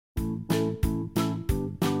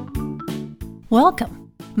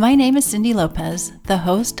Welcome. My name is Cindy Lopez, the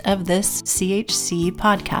host of this CHC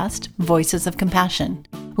podcast, Voices of Compassion.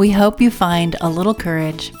 We hope you find a little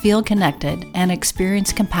courage, feel connected, and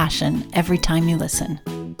experience compassion every time you listen.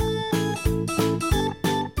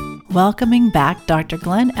 Welcoming back Dr.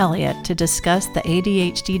 Glenn Elliott to discuss the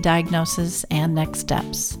ADHD diagnosis and next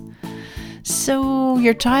steps. So,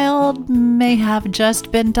 your child may have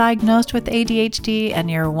just been diagnosed with ADHD and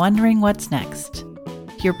you're wondering what's next.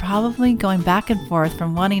 You're probably going back and forth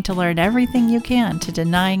from wanting to learn everything you can to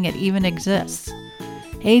denying it even exists.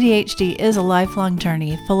 ADHD is a lifelong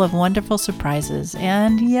journey full of wonderful surprises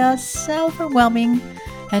and, yes, overwhelming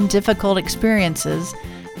and difficult experiences,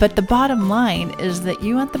 but the bottom line is that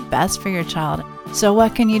you want the best for your child. So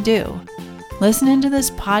what can you do? Listen into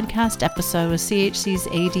this podcast episode with CHC's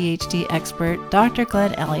ADHD expert, Dr.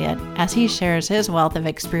 Glenn Elliott, as he shares his wealth of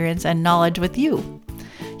experience and knowledge with you.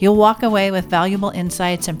 You'll walk away with valuable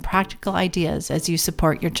insights and practical ideas as you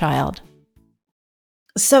support your child.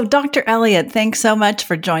 So, Dr. Elliott, thanks so much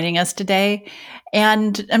for joining us today.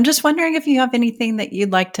 And I'm just wondering if you have anything that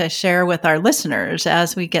you'd like to share with our listeners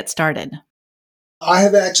as we get started. I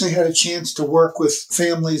have actually had a chance to work with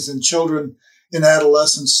families and children in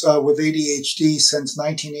adolescence with ADHD since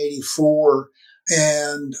 1984.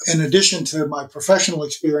 And in addition to my professional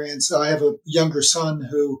experience, I have a younger son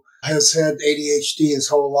who has had ADHD his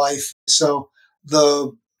whole life. So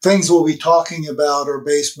the things we'll be talking about are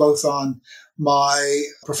based both on my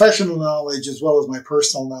professional knowledge as well as my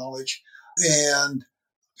personal knowledge. And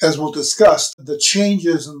as we'll discuss, the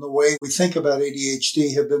changes in the way we think about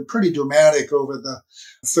ADHD have been pretty dramatic over the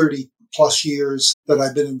 30 plus years that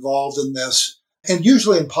I've been involved in this, and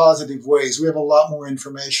usually in positive ways. We have a lot more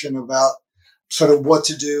information about sort of what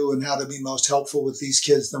to do and how to be most helpful with these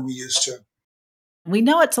kids than we used to. We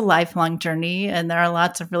know it's a lifelong journey and there are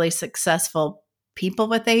lots of really successful people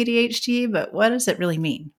with ADHD, but what does it really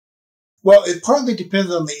mean? Well, it partly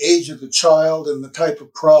depends on the age of the child and the type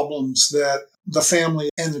of problems that the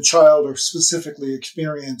family and the child are specifically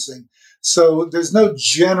experiencing. So there's no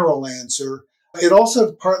general answer. It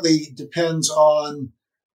also partly depends on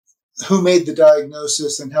who made the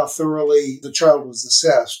diagnosis and how thoroughly the child was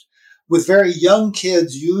assessed. With very young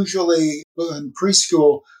kids, usually in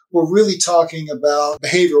preschool, we're really talking about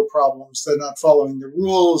behavioral problems. They're not following the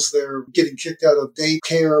rules. They're getting kicked out of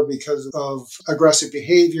daycare because of aggressive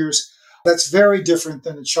behaviors. That's very different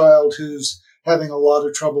than a child who's having a lot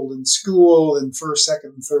of trouble in school in first,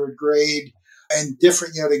 second, and third grade, and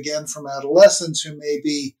different yet again from adolescents who may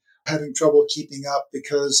be having trouble keeping up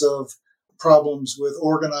because of problems with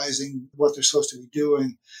organizing what they're supposed to be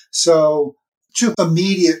doing. So two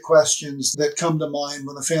immediate questions that come to mind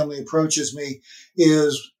when a family approaches me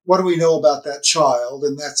is, what do we know about that child?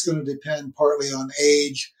 And that's going to depend partly on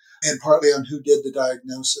age and partly on who did the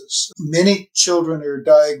diagnosis. Many children are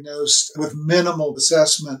diagnosed with minimal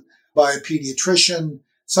assessment by a pediatrician.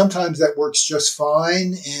 Sometimes that works just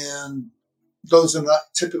fine, and those are not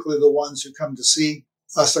typically the ones who come to see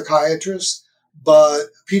a psychiatrist, but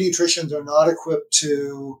pediatricians are not equipped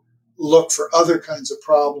to look for other kinds of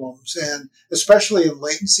problems, and especially in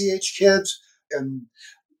latency age kids. And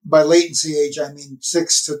by latency age, I mean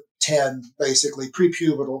 6 to 10, basically,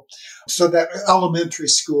 prepubertal. So that elementary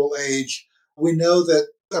school age, we know that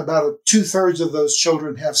about 2/3 of those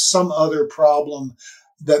children have some other problem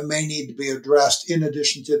that may need to be addressed in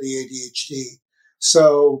addition to the ADHD.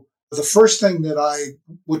 So the first thing that I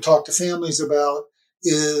would talk to families about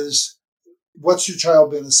is, what's your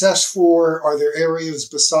child been assessed for? Are there areas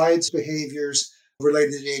besides behaviors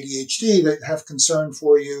related to ADHD that have concern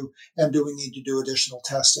for you? And do we need to do additional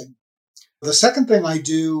testing? The second thing I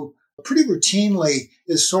do pretty routinely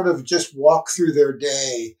is sort of just walk through their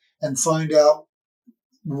day and find out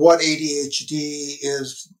what ADHD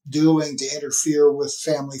is doing to interfere with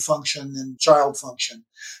family function and child function.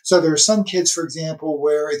 So there are some kids, for example,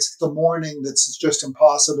 where it's the morning that's just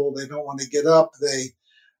impossible. They don't want to get up. They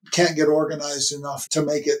can't get organized enough to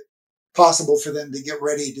make it possible for them to get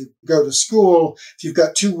ready to go to school. If you've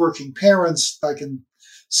got two working parents, I can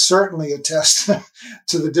certainly attest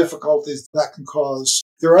to the difficulties that can cause.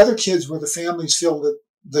 There are other kids where the families feel that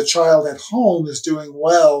the child at home is doing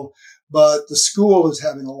well, but the school is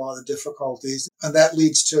having a lot of difficulties, and that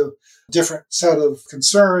leads to a different set of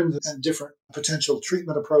concerns and different potential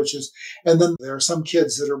treatment approaches. And then there are some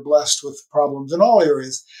kids that are blessed with problems in all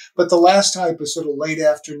areas, but the last type is sort of late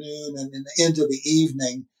afternoon and into the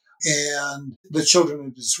evening, and the children are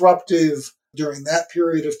disruptive during that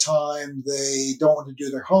period of time. They don't want to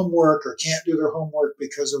do their homework or can't do their homework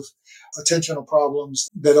because of attentional problems.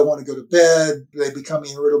 They don't want to go to bed. They become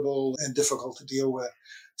irritable and difficult to deal with.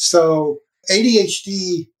 So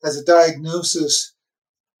ADHD as a diagnosis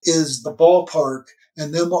is the ballpark.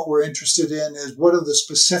 And then what we're interested in is what are the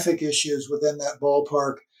specific issues within that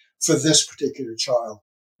ballpark for this particular child.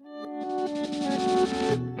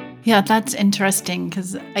 Yeah, that's interesting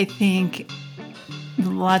because I think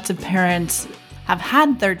lots of parents have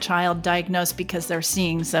had their child diagnosed because they're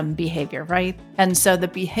seeing some behavior, right? And so the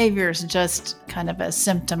behavior is just kind of a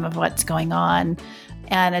symptom of what's going on.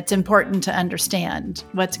 And it's important to understand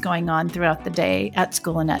what's going on throughout the day at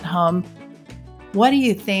school and at home. What do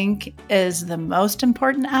you think is the most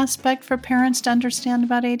important aspect for parents to understand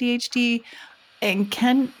about ADHD? And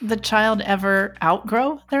can the child ever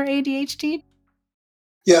outgrow their ADHD?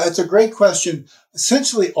 Yeah, it's a great question.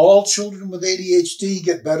 Essentially, all children with ADHD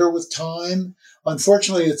get better with time.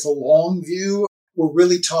 Unfortunately, it's a long view. We're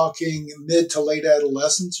really talking mid to late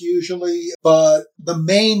adolescence usually, but the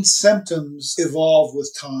main symptoms evolve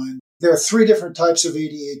with time. There are three different types of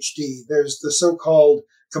ADHD. There's the so-called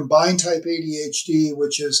combined type ADHD,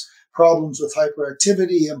 which is problems with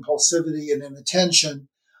hyperactivity, impulsivity, and inattention.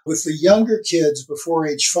 With the younger kids before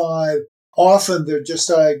age 5, often they're just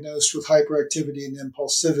diagnosed with hyperactivity and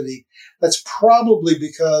impulsivity. That's probably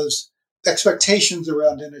because expectations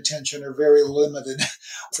around inattention are very limited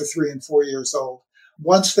for 3 and 4 years old.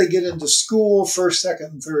 Once they get into school, first, second,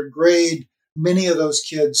 and third grade, many of those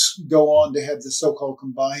kids go on to have the so-called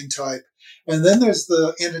combined type. And then there's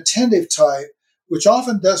the inattentive type, which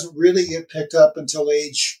often doesn't really get picked up until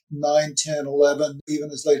age 9, 10, 11, even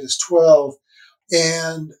as late as 12,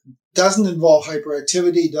 and doesn't involve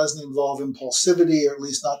hyperactivity, doesn't involve impulsivity, or at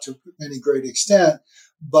least not to any great extent.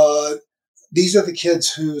 But these are the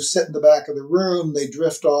kids who sit in the back of the room, they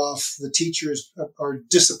drift off, the teachers are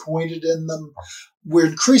disappointed in them. We're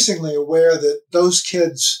increasingly aware that those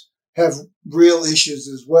kids have real issues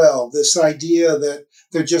as well. This idea that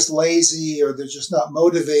they're just lazy or they're just not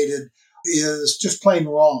motivated is just plain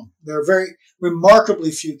wrong. There are very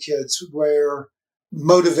remarkably few kids where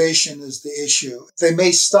motivation is the issue. They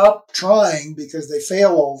may stop trying because they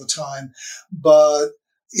fail all the time, but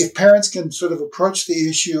if parents can sort of approach the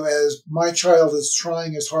issue as my child is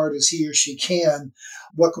trying as hard as he or she can,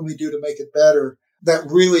 what can we do to make it better? That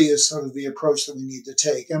really is sort of the approach that we need to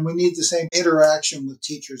take. And we need the same interaction with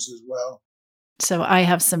teachers as well. So I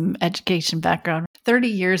have some education background, 30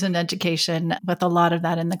 years in education with a lot of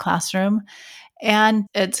that in the classroom. And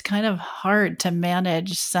it's kind of hard to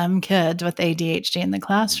manage some kids with ADHD in the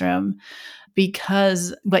classroom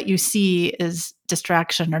because what you see is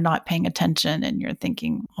distraction or not paying attention. And you're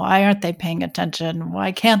thinking, why aren't they paying attention?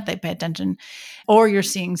 Why can't they pay attention? Or you're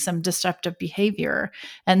seeing some disruptive behavior.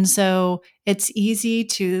 And so it's easy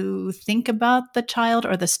to think about the child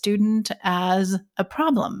or the student as a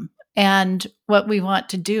problem. And what we want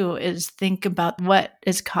to do is think about what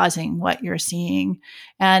is causing what you're seeing.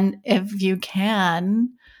 And if you can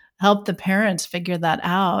help the parents figure that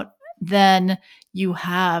out, then you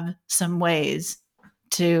have some ways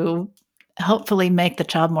to hopefully make the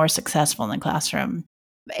child more successful in the classroom.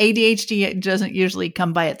 ADHD doesn't usually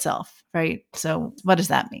come by itself, right? So what does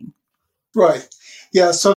that mean? Right.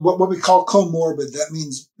 Yeah. So what we call comorbid, that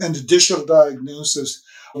means an additional diagnosis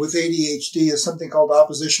with ADHD is something called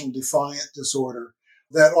oppositional defiant disorder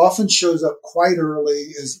that often shows up quite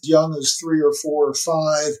early, as young as 3 or 4 or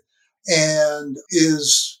 5, and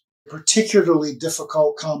is a particularly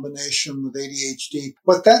difficult combination with ADHD.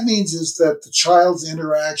 What that means is that the child's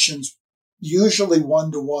interactions, usually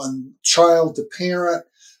one-to-one, child to parent,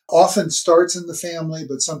 often starts in the family,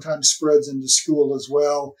 but sometimes spreads into school as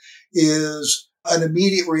well, is an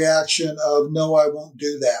immediate reaction of, no, I won't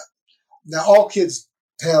do that. Now, all kids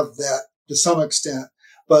have that to some extent,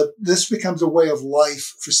 but this becomes a way of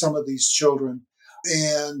life for some of these children.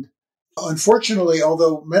 And unfortunately,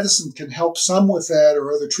 although medicine can help some with that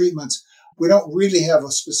or other treatments, we don't really have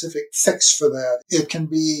a specific fix for that. It can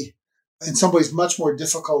be, in some ways, much more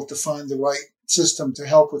difficult to find the right system to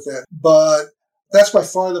help with that. But that's by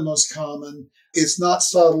far the most common. It's not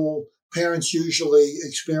subtle. Parents usually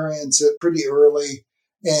experience it pretty early,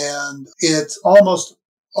 and it's almost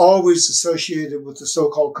always associated with the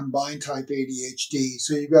so-called combined type ADHD.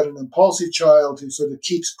 So you've got an impulsive child who sort of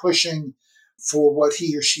keeps pushing for what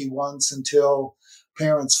he or she wants until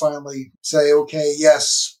parents finally say, okay,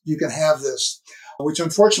 yes, you can have this, which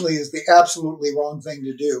unfortunately is the absolutely wrong thing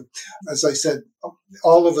to do. As I said,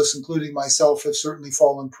 all of us, including myself, have certainly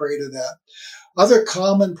fallen prey to that. Other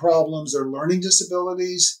common problems are learning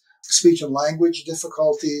disabilities, speech and language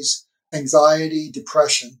difficulties, anxiety,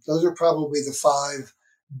 depression. Those are probably the 5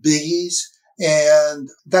 biggies. And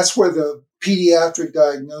that's where the pediatric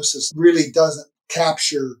diagnosis really doesn't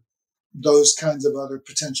capture those kinds of other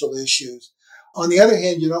potential issues. On the other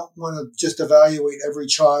hand, you don't want to just evaluate every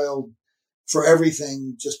child for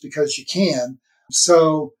everything just because you can.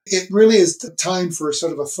 So it really is the time for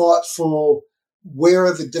sort of a thoughtful, where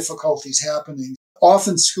are the difficulties happening?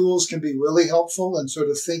 Often schools can be really helpful in sort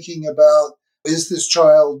of thinking about, is this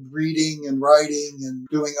child reading and writing and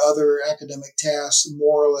doing other academic tasks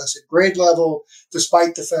more or less at grade level,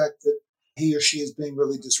 despite the fact that he or she is being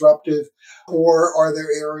really disruptive? Or are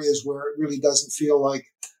there areas where it really doesn't feel like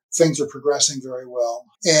things are progressing very well?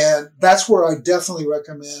 And that's where I definitely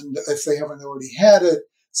recommend, if they haven't already had it,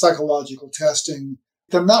 psychological testing.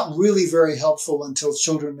 They're not really very helpful until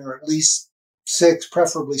children are at least 6,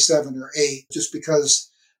 preferably 7 or 8, just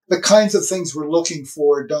because the kinds of things we're looking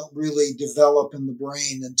for don't really develop in the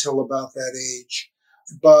brain until about that age.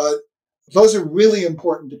 But those are really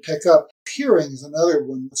important to pick up. Hearing is another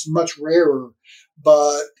one. It's much rarer,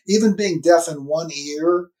 but even being deaf in one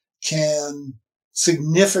ear can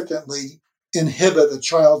significantly inhibit a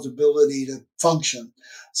child's ability to function.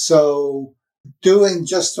 So doing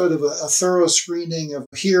just sort of a thorough screening of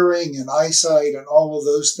hearing and eyesight and all of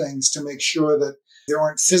those things to make sure that there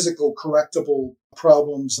aren't physical correctable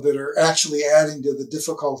problems that are actually adding to the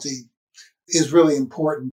difficulty is really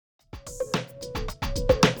important.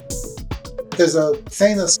 There's a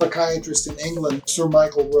famous psychiatrist in England, Sir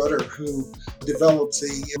Michael Rutter, who developed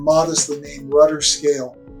the modestly named Rutter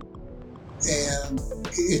scale. And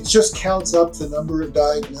it just counts up the number of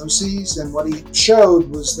diagnoses. And what he showed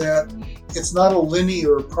was that it's not a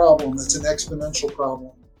linear problem, it's an exponential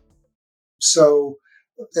problem. So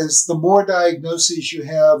as the more diagnoses you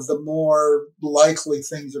have, the more likely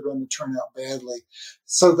things are going to turn out badly.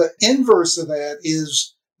 So the inverse of that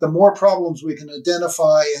is the more problems we can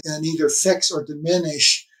identify and either fix or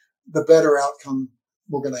diminish, the better outcome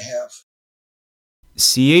we're going to have.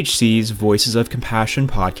 CHC's Voices of Compassion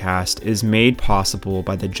podcast is made possible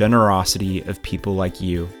by the generosity of people like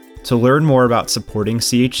you. To learn more about supporting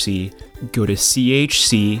CHC, go to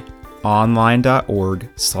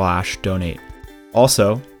chconline.org/donate.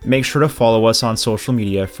 Also, make sure to follow us on social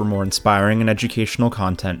media for more inspiring and educational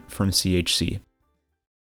content from CHC.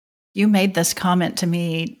 You made this comment to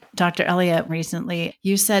me, Dr. Elliott, recently.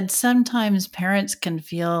 You said sometimes parents can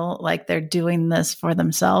feel like they're doing this for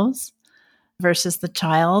themselves versus the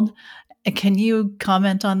child. Can you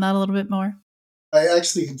comment on that a little bit more? I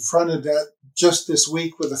actually confronted that just this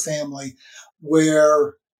week with a family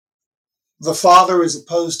where the father is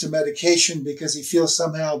opposed to medication because he feels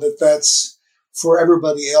somehow that that's for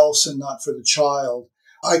everybody else and not for the child.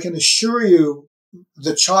 I can assure you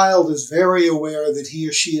the child is very aware that he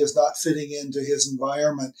or she is not fitting into his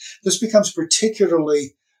environment. This becomes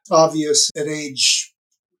particularly obvious at age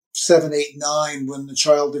 7, 8, 9, when the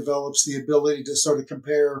child develops the ability to sort of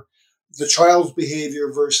compare the child's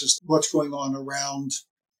behavior versus what's going on around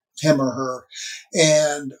him or her.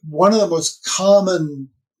 And one of the most common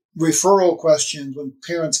referral questions when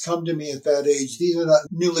parents come to me at that age, these are not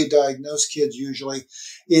newly diagnosed kids usually,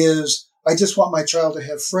 is, I just want my child to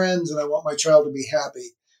have friends and I want my child to be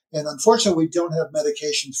happy. And unfortunately, we don't have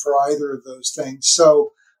medications for either of those things.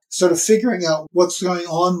 So sort of figuring out what's going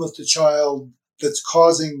on with the child that's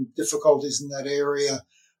causing difficulties in that area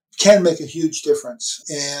can make a huge difference.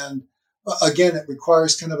 And again, it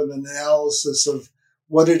requires kind of an analysis of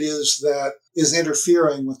what it is that is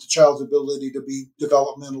interfering with the child's ability to be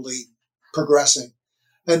developmentally progressing.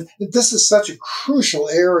 And this is such a crucial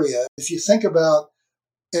area. If you think about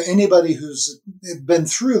anybody who's been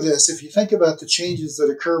through this, if you think about the changes that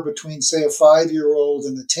occur between, say, a 5-year-old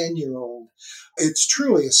and a 10-year-old, it's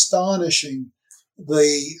truly astonishing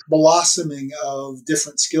the blossoming of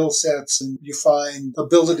different skill sets, and you find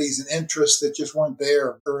abilities and interests that just weren't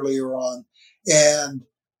there earlier on. And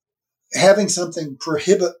having something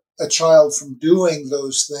prohibit a child from doing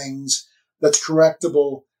those things that's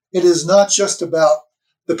correctable, it is not just about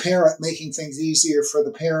the parent making things easier for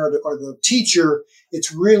the parent or the teacher.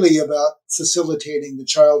 It's really about facilitating the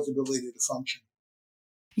child's ability to function.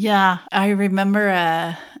 Yeah, I remember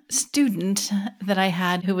a student that I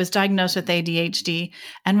had who was diagnosed with ADHD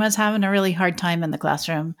and was having a really hard time in the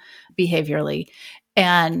classroom behaviorally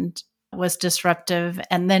and was disruptive.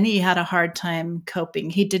 And then he had a hard time coping.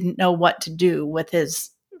 He didn't know what to do with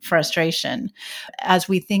his frustration. As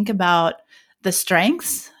we think about the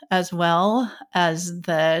strengths as well as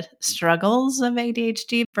the struggles of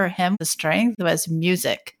ADHD, for him, the strength was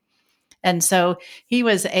music. And so he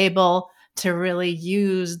was able to really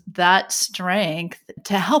use that strength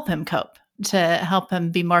to help him cope, to help him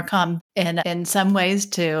be more calm, and in some ways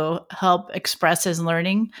to help express his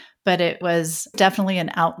learning. But it was definitely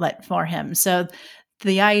an outlet for him. So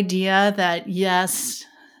the idea that, yes,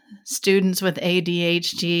 students with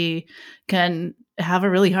ADHD can have a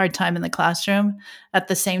really hard time in the classroom. At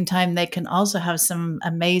the same time, they can also have some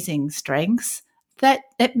amazing strengths that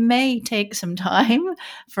it may take some time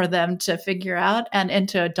for them to figure out. And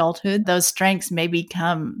into adulthood, those strengths may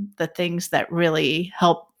become the things that really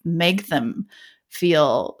help make them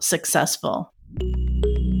feel successful.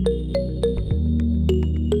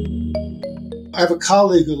 I have a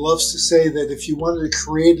colleague who loves to say that if you wanted to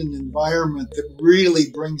create an environment that really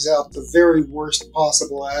brings out the very worst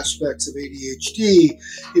possible aspects of ADHD,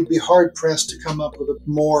 you'd be hard-pressed to come up with a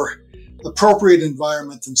more appropriate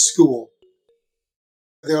environment than school.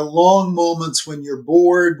 There are long moments when you're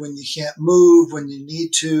bored, when you can't move, when you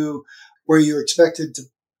need to, where you're expected to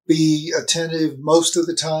be attentive most of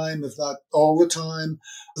the time, if not all the time.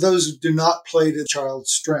 Those do not play to the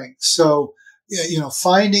child's strengths. So,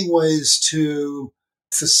 finding ways to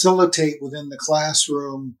facilitate within the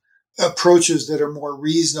classroom approaches that are more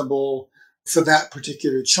reasonable for that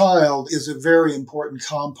particular child is a very important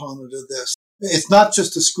component of this. It's not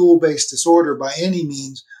just a school-based disorder by any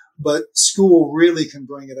means, but school really can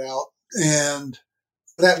bring it out. And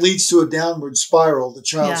that leads to a downward spiral. The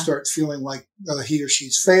child starts feeling like he or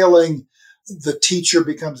she's failing. The teacher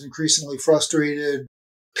becomes increasingly frustrated.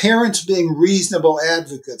 Parents being reasonable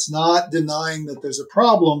advocates, not denying that there's a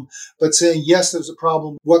problem, but saying, yes, there's a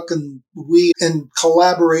problem. What can we, in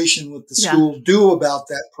collaboration with the school, do about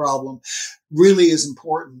that problem really is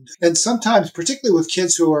important. And sometimes, particularly with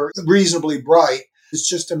kids who are reasonably bright, it's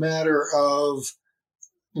just a matter of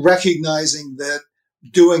recognizing that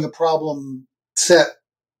doing a problem set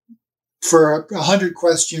for 100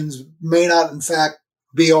 questions may not, in fact,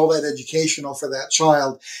 be all that educational for that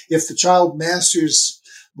child. If the child masters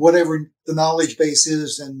whatever the knowledge base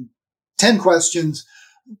is in 10 questions,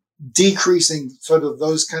 decreasing sort of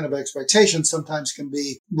those kind of expectations sometimes can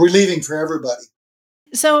be relieving for everybody.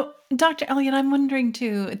 So, Dr. Elliott, I'm wondering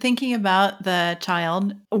too, thinking about the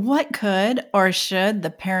child, what could or should the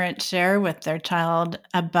parent share with their child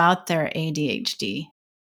about their ADHD?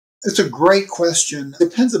 It's a great question. It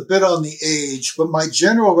depends a bit on the age, but my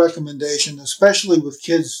general recommendation, especially with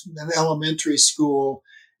kids in elementary school,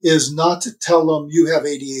 is not to tell them you have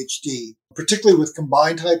ADHD. Particularly with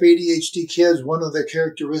combined type ADHD kids, one of their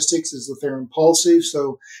characteristics is that they're impulsive.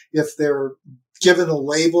 So if they're given a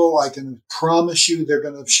label, I can promise you they're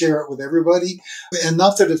going to share it with everybody. And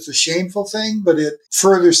not that it's a shameful thing, but it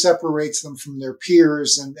further separates them from their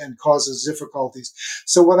peers and causes difficulties.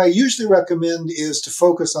 So what I usually recommend is to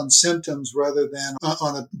focus on symptoms rather than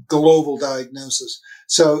on a global diagnosis.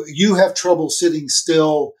 So you have trouble sitting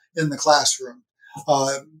still in the classroom.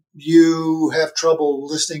 You have trouble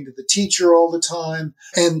listening to the teacher all the time.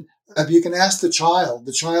 And you can ask the child.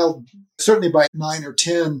 The child, certainly by 9 or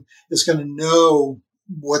 10, is going to know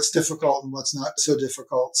what's difficult and what's not so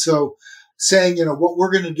difficult. So saying, what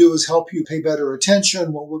we're going to do is help you pay better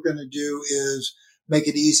attention. What we're going to do is make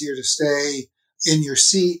it easier to stay in your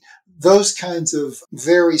seat. Those kinds of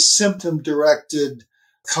very symptom-directed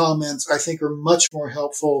comments, I think, are much more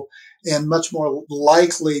helpful and much more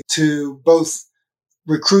likely to both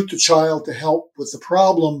recruit the child to help with the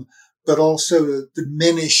problem, but also to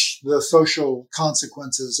diminish the social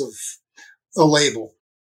consequences of a label.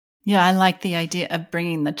 Yeah, I like the idea of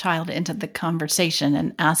bringing the child into the conversation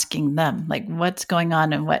and asking them, like, what's going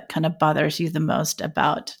on and what kind of bothers you the most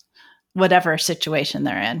about whatever situation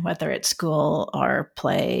they're in, whether it's school or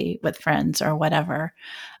play with friends or whatever.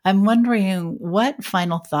 I'm wondering what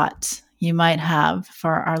final thoughts you might have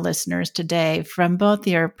for our listeners today from both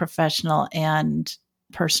your professional and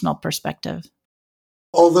personal perspective.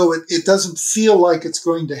 Although it doesn't feel like it's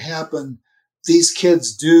going to happen, these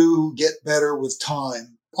kids do get better with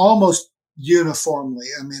time, almost uniformly.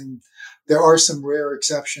 I mean, there are some rare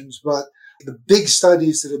exceptions, but the big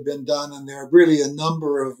studies that have been done, and there are really a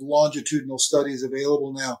number of longitudinal studies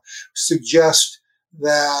available now, suggest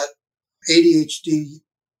that ADHD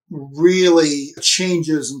really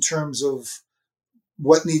changes in terms of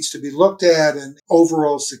what needs to be looked at and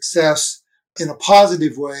overall success in a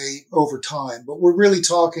positive way over time. But we're really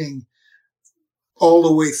talking all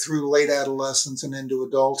the way through late adolescence and into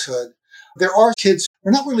adulthood. There are kids,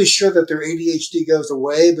 we're not really sure that their ADHD goes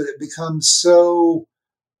away, but it becomes so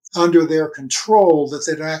under their control that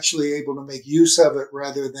they're actually able to make use of it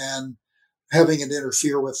rather than having it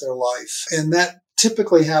interfere with their life. And that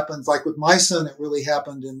typically happens, like with my son, it really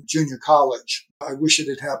happened in junior college. I wish it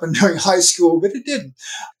had happened during high school, but it didn't.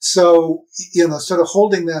 So, sort of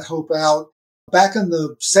holding that hope out. Back in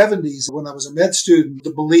the 70s, when I was a med student,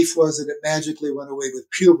 the belief was that it magically went away with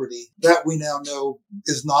puberty. That we now know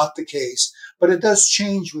is not the case, but it does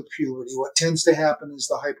change with puberty. What tends to happen is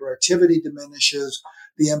the hyperactivity diminishes,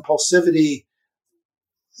 the impulsivity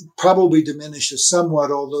probably diminishes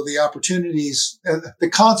somewhat, although the opportunities, the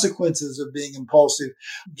consequences of being impulsive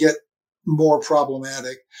get more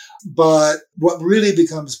problematic. But what really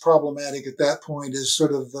becomes problematic at that point is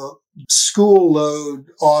sort of the school load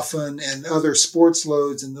often and other sports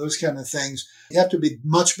loads and those kind of things. You have to be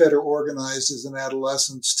much better organized as an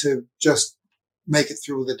adolescent to just make it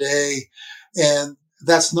through the day. And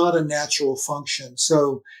that's not a natural function.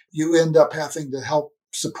 So you end up having to help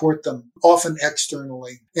support them, often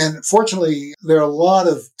externally. And fortunately, there are a lot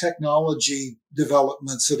of technology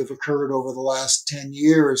developments that have occurred over the last 10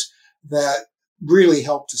 years that really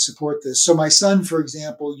help to support this. So my son, for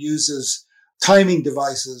example, uses timing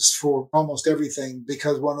devices for almost everything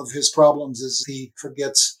because one of his problems is he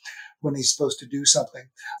forgets when he's supposed to do something.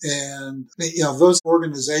 And, those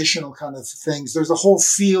organizational kind of things, there's a whole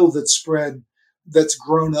field that's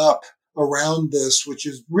grown up around this, which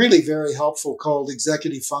is really very helpful, called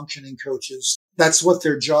executive functioning coaches. That's what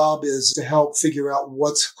their job is, to help figure out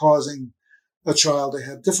what's causing a child to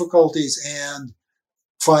have difficulties and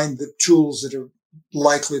find the tools that are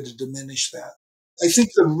likely to diminish that. I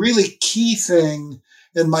think the really key thing,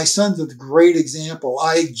 and my son's a great example,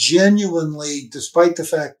 I genuinely, despite the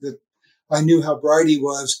fact that I knew how bright he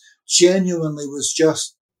was, genuinely was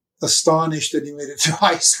just astonished that he made it to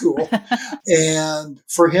high school. And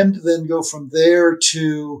for him to then go from there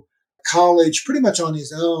to college pretty much on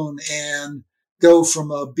his own and go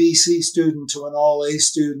from a BC student to an all A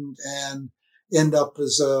student and end up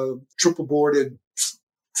as a triple boarded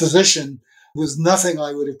physician was nothing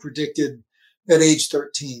I would have predicted at age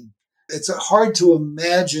 13. It's hard to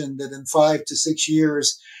imagine that in 5 to 6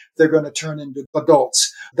 years, they're going to turn into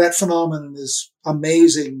adults. That phenomenon is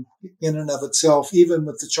amazing in and of itself, even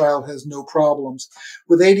if the child has no problems.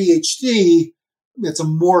 With ADHD, it's a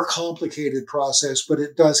more complicated process, but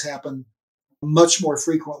it does happen much more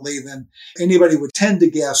frequently than anybody would tend to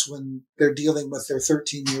guess when they're dealing with their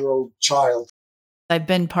 13-year-old child. I've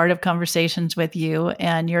been part of conversations with you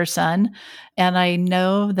and your son, and I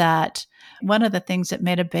know that one of the things that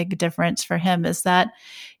made a big difference for him is that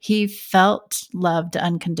he felt loved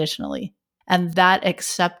unconditionally. And that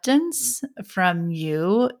acceptance from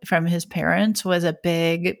you, from his parents, was a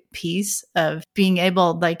big piece of being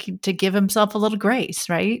able to give himself a little grace,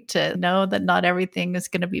 right? To know that not everything is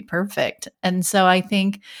going to be perfect. And so I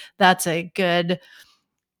think that's a good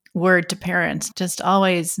word to parents. Just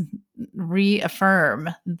always reaffirm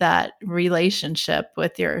that relationship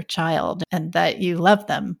with your child and that you love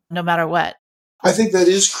them no matter what. I think that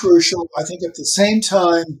is crucial. I think at the same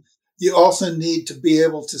time, you also need to be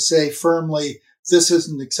able to say firmly, this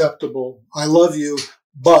isn't acceptable. I love you,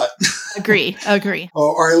 but. Agree.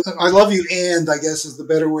 Or I love you, and I guess is the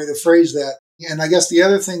better way to phrase that. And I guess the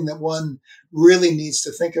other thing that one really needs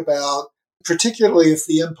to think about, particularly if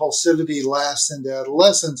the impulsivity lasts into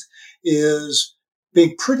adolescence, is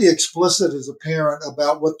being pretty explicit as a parent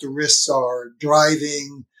about what the risks are: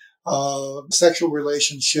 driving, sexual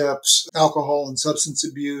relationships, alcohol and substance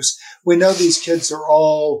abuse. We know these kids are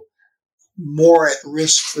all more at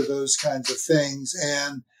risk for those kinds of things.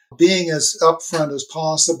 And being as upfront as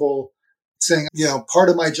possible, saying, part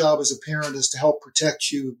of my job as a parent is to help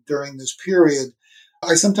protect you during this period.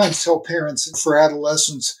 I sometimes tell parents, for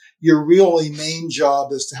adolescents, your really main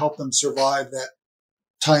job is to help them survive that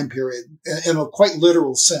time period in a quite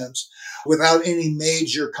literal sense without any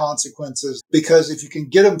major consequences. Because if you can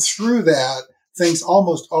get them through that, things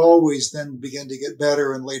almost always then begin to get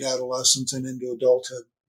better in late adolescence and into adulthood.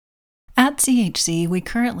 At CHC, we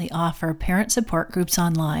currently offer parent support groups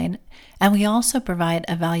online, and we also provide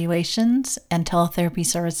evaluations and teletherapy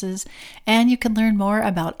services, and you can learn more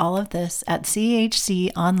about all of this at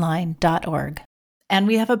chconline.org. And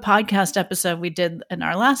we have a podcast episode we did in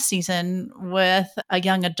our last season with a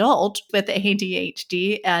young adult with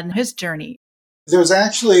ADHD and his journey. There's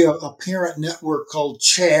actually a parent network called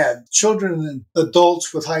CHADD, Children and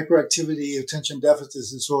Adults with Hyperactivity Attention Deficit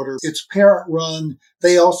Disorder. It's parent-run.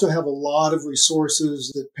 They also have a lot of resources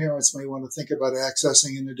that parents may want to think about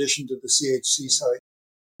accessing in addition to the CHC site.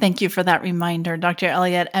 Thank you for that reminder, Dr.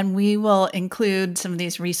 Elliott. And we will include some of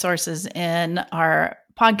these resources in our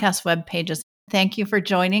podcast web pages. Thank you for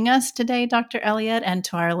joining us today, Dr. Elliott, and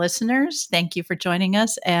to our listeners, thank you for joining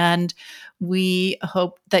us. And we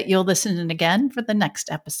hope that you'll listen in again for the next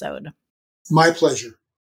episode. My pleasure.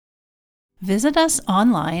 Visit us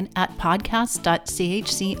online at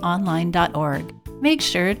podcast.chconline.org. Make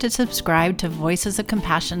sure to subscribe to Voices of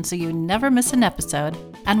Compassion so you never miss an episode.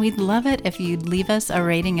 And we'd love it if you'd leave us a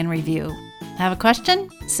rating and review. Have a question?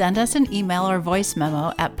 Send us an email or voice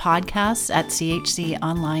memo at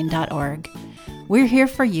podcasts@chconline.org. We're here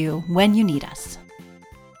for you when you need us.